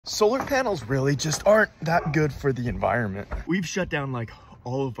Solar panels really just aren't that good for the environment. We've shut down like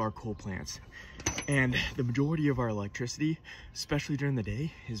all of our coal plants, and the majority of our electricity, especially during the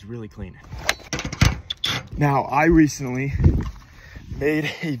day, is really clean. Now, I recently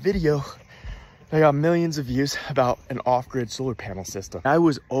made a video that got millions of views about an off-grid solar panel system. I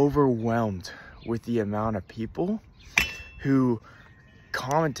was overwhelmed with the amount of people who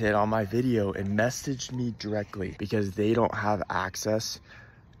commented on my video and messaged me directly because they don't have access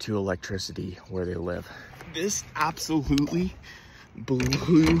to electricity where they live. This absolutely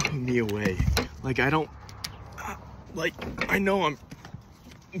blew me away. Like, I know I'm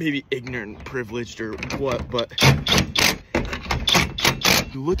maybe ignorant and privileged or what, but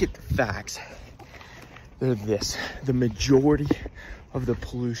look at the facts. They're this. The majority of the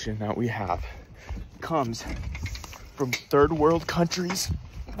pollution that we have comes from third world countries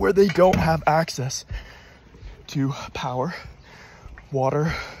where they don't have access to power,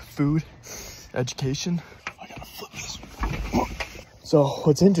 water, food, education. I gotta flip this. So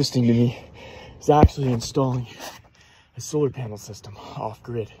what's interesting to me is actually installing a solar panel system off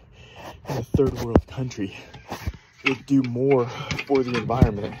grid in a third world country would do more for the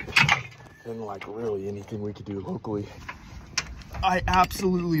environment than like really anything we could do locally. I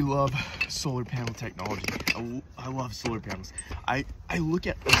absolutely love solar panel technology. I love solar panels. I look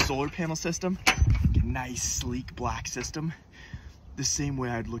at a solar panel system, like a nice sleek black system, the same way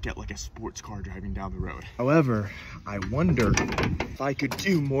I'd look at like a sports car driving down the road. However, I wonder if I could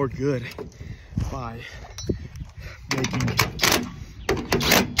do more good by making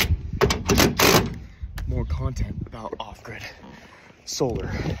more content about off-grid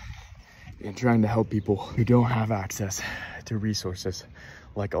solar and trying to help people who don't have access to resources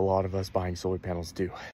like a lot of us buying solar panels do.